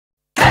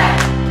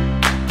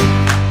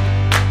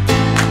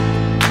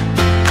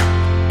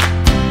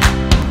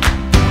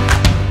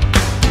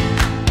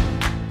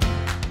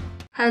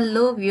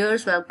Hello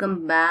viewers,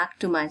 welcome back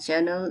to my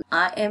channel.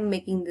 I am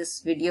making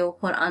this video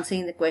for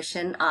answering the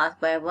question asked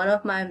by one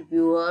of my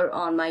viewer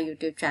on my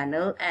YouTube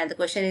channel, and the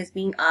question is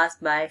being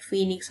asked by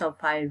Phoenix of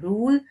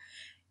Hyrule,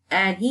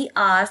 and he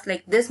asked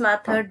like this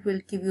method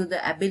will give you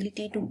the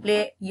ability to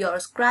play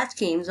your Scratch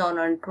games on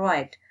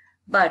Android,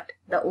 but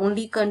the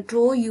only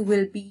control you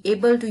will be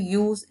able to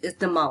use is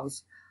the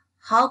mouse.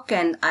 How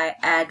can I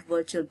add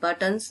virtual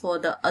buttons for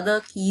the other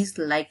keys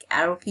like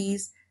arrow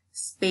keys,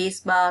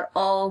 spacebar,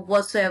 or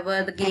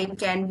whatsoever the game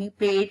can be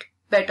played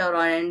better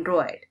on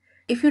Android?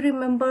 If you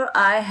remember,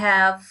 I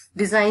have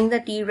designed the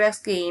T-Rex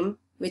game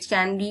which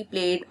can be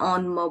played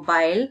on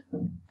mobile,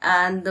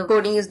 and the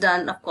coding is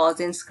done of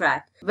course in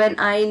Scratch. When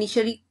I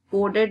initially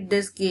coded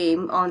this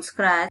game on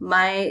Scratch,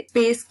 my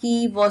space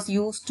key was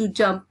used to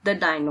jump the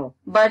dino.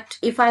 But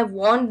if I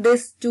want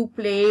this to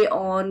play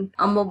on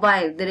a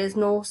mobile, there is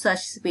no such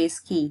space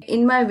key.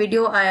 In my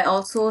video, I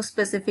also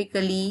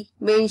specifically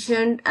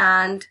mentioned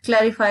and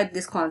clarified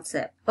this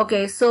concept.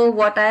 Okay, so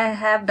what I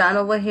have done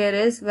over here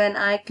is when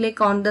I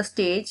click on the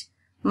stage,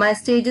 my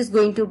stage is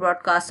going to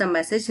broadcast a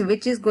message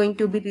which is going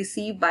to be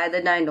received by the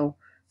dino.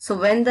 So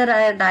when the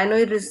dino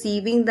is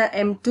receiving the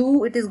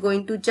M2, it is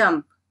going to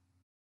jump.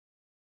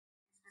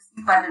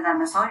 Received by the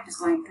dinosaur, it is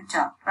going to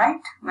jump, right?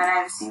 When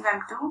I receive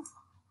M2,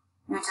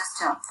 you just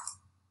jump.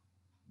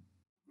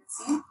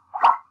 See?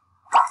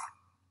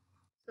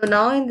 So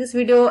now in this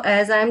video,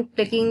 as I'm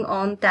tapping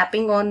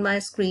on my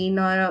screen,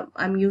 or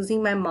I'm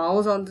using my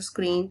mouse on the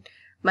screen,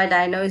 my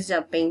dino is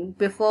jumping.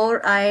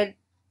 Before I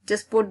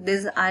just put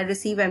this, I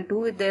receive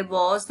M2, there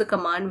was the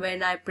command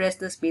when I press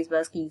the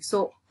spacebar key.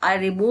 So I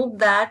removed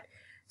that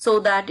so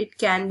that it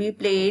can be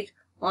played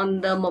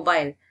on the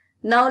mobile.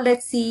 Now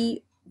let's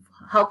see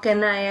how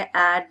can I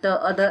add the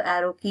other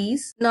arrow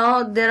keys.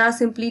 Now there are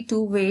simply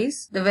two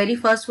ways. The very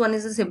first one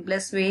is the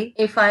simplest way.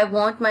 If I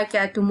want my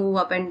cat to move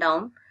up and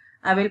down,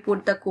 I will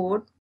put the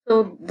code.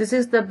 So this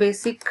is the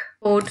basic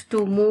code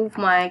to move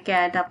my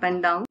cat up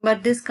and down,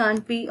 but this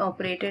can't be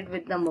operated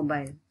with the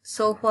mobile.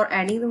 So for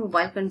adding the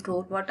mobile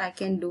control, what I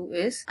can do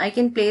is I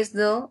can place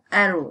the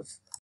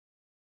arrows.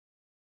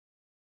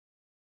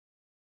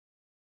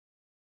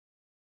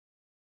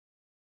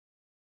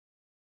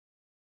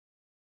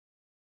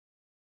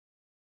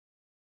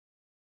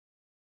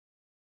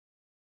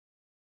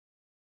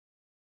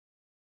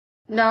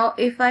 Now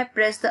if I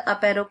press the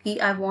up arrow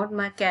key, I want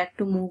my cat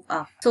to move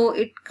up. So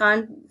it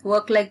can't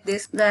work like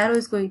this. The arrow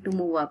is going to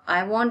move up.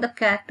 I want the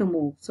cat to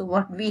move. So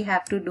what we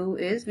have to do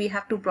is we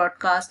have to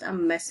broadcast a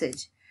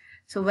message.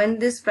 So when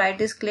this sprite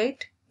is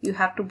clicked, you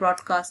have to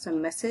broadcast a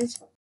message.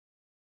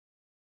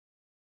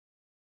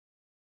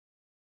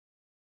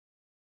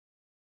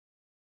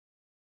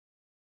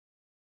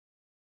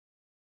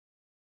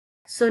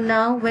 So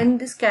now when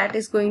this cat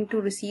is going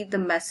to receive the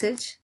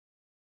message,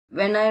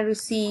 when I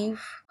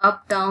receive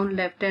up, down,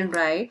 left and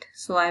right,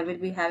 so I will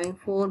be having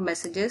 4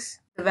 messages.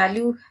 The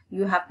value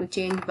you have to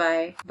change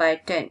by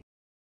 10.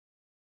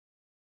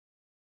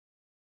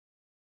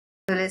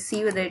 So let's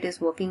see whether it is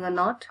working or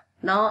not.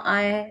 Now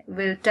I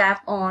will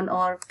tap on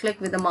or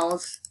click with the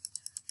mouse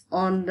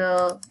on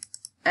the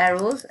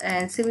arrows,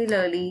 and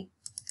similarly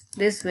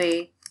this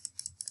way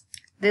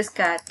this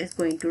cat is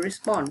going to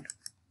respond.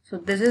 So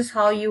this is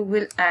how you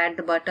will add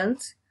the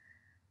buttons.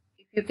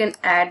 You can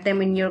add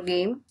them in your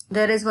game.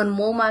 There is one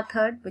more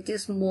method which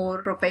is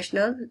more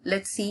professional.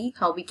 Let's see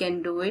how we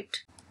can do it.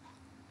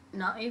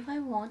 Now if I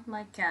want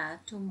my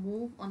cat to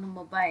move on a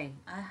mobile,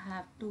 I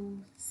have to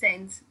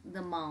sense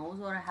the mouse,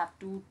 or I have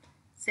to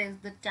sense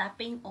the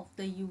tapping of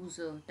the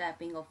user,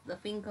 tapping of the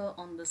finger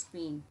on the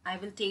screen. I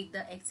will take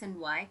the X and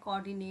Y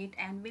coordinate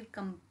and will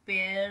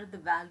compare the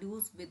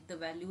values with the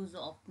values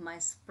of my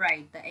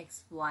sprite. The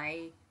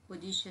XY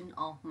position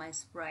of my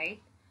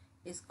sprite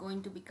is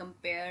going to be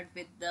compared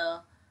with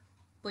the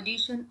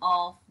position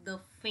of the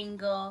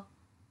finger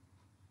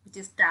which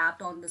is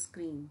tapped on the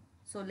screen.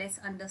 So let's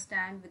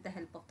understand with the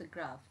help of the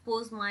graph.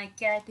 Suppose my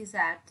cat is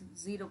at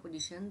 0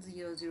 position,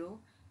 0, 0,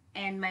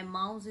 and my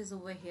mouse is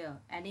over here.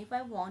 And if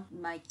I want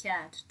my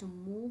cat to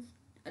move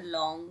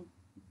along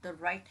the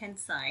right hand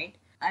side,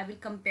 I will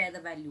compare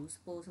the values.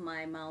 Suppose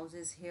my mouse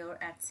is here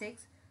at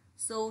 6.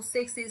 So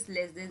 6 is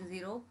less than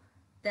 0.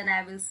 Then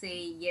I will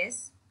say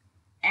yes.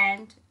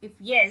 And if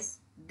yes,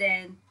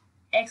 then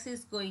X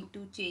is going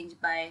to change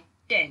by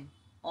 10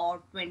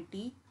 or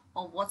 20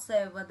 or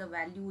whatsoever the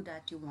value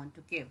that you want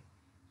to give.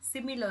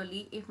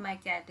 Similarly, if my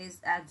cat is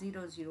at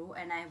 0, 0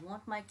 and I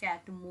want my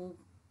cat to move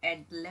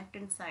at the left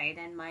hand side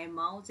and my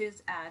mouse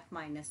is at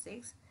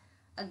 -6,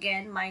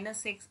 again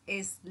 -6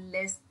 is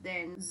less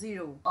than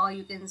 0, or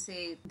you can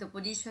say the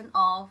position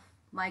of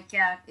my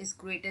cat is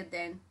greater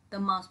than the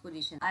mouse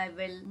position. I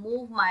will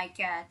move my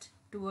cat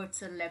towards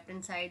the left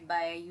hand side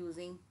by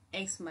using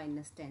X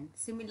 -10.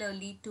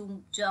 Similarly,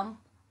 to jump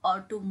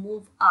or to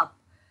move up,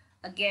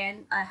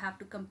 again I have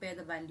to compare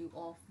the value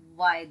of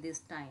Y this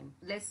time.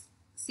 Let's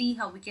see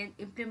how we can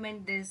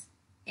implement this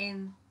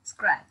in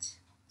Scratch.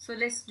 So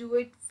let's do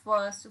it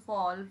first of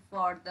all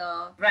for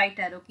the right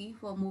arrow key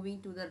for moving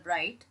to the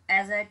right.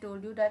 As I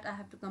told you that I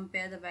have to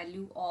compare the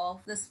value of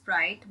the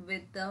sprite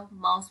with the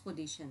mouse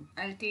position.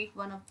 I'll take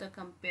one of the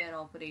compare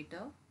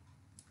operator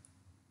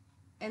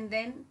and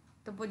then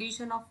the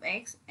position of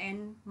X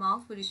and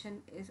mouse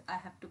position is I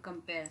have to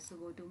compare. So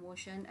go to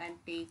motion and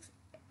take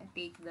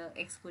the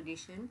X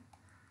position.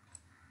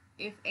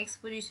 If X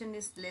position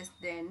is less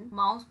than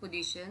mouse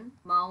position,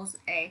 mouse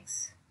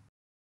X,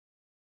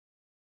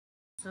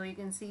 so you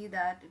can see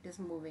that it is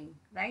moving,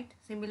 right?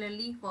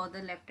 Similarly for the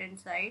left hand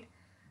side,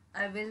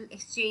 I will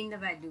exchange the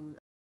values.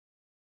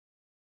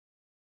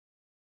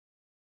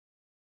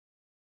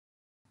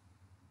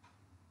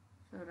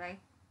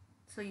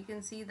 So you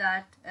can see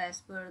that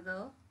as per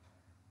the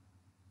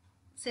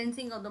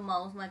sensing of the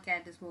mouse, my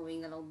cat is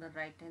moving along the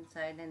right hand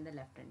side and the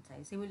left hand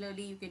side.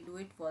 Similarly, you can do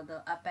it for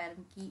the up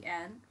arrow key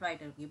and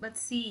right arrow key. But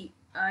see,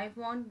 I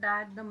want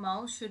that the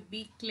mouse should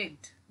be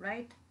clicked,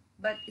 right?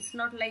 But it's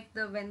not like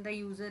the when the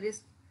user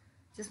is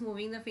just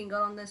moving the finger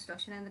on the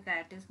instruction and the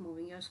cat is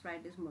moving, your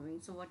sprite is moving.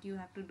 So what you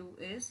have to do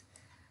is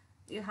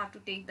you have to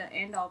take the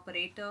end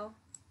operator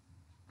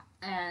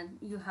and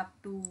you have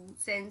to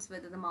sense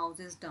whether the mouse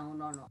is down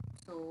or not.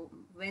 So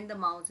when the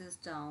mouse is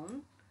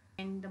down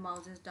and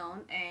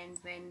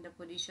when the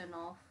position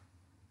of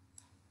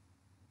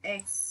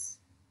X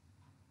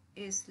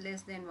is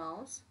less than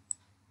mouse,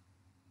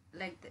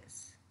 like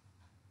this.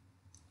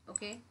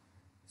 Okay,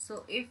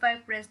 so if I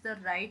press the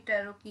right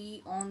arrow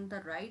key on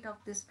the right of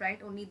this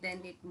sprite, only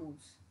then it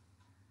moves.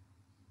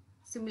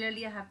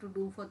 Similarly, I have to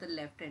do for the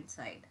left hand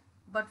side.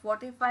 But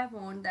what if I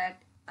want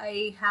that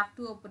I have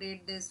to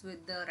operate this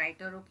with the right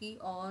arrow key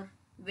or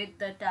with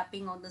the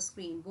tapping on the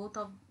screen, both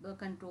of the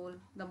control,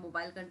 the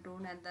mobile control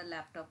and the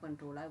laptop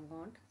control I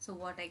want. So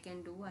what I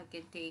can do, I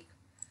can take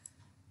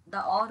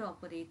the OR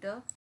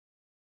operator.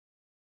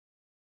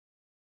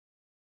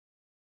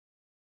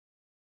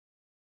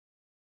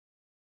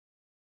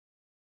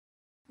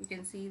 You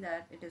can see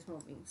that it is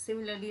moving.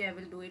 Similarly, I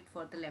will do it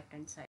for the left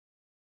hand side.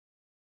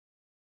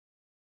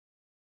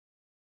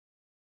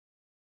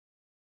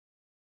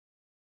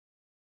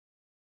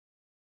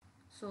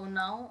 So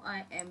now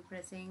I am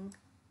pressing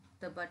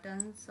the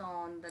buttons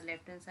on the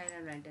left hand side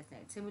and right hand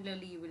side.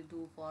 Similarly, you will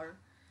do for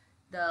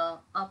the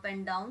up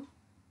and down.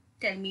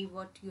 Tell me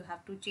what you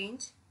have to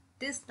change.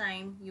 This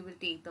time you will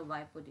take the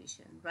Y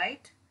position,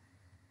 right?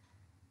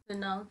 So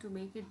now to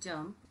make it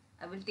jump,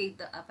 I will take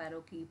the up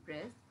arrow key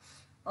press,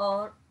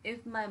 or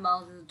if my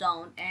mouse is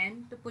down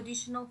and the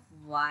position of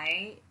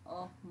Y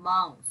of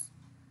mouse,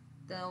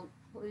 the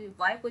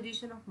Y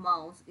position of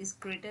mouse is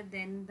greater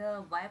than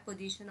the Y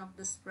position of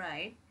the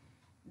sprite,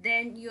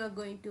 then you are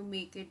going to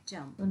make it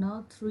jump. So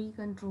now three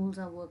controls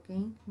are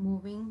working,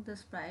 moving the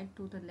sprite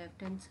to the left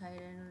hand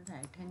side and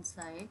right hand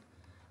side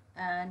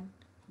and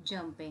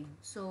jumping.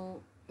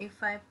 So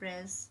if I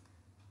press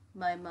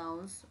my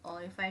mouse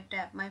or if I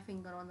tap my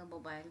finger on the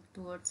mobile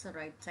towards the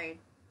right side,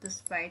 the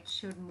sprite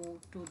should move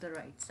to the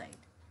right side.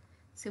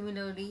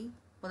 Similarly,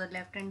 for the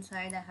left hand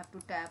side, I have to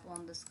tap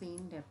on the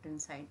screen left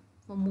hand side.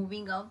 For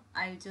moving up,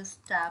 I'll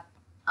just tap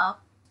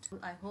up.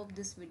 I hope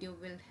this video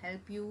will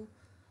help you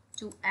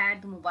to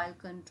add mobile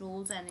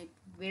controls and it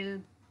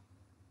will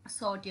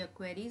sort your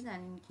queries,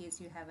 and in case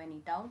you have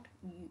any doubt,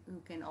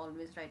 you can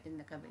always write in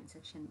the comment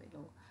section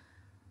below.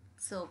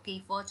 So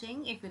keep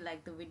watching. If you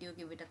like the video,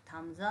 give it a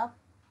thumbs up.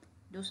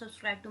 Do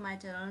subscribe to my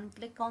channel and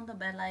click on the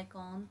bell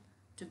icon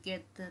to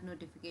get the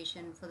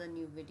notification for the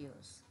new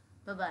videos.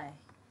 Bye bye.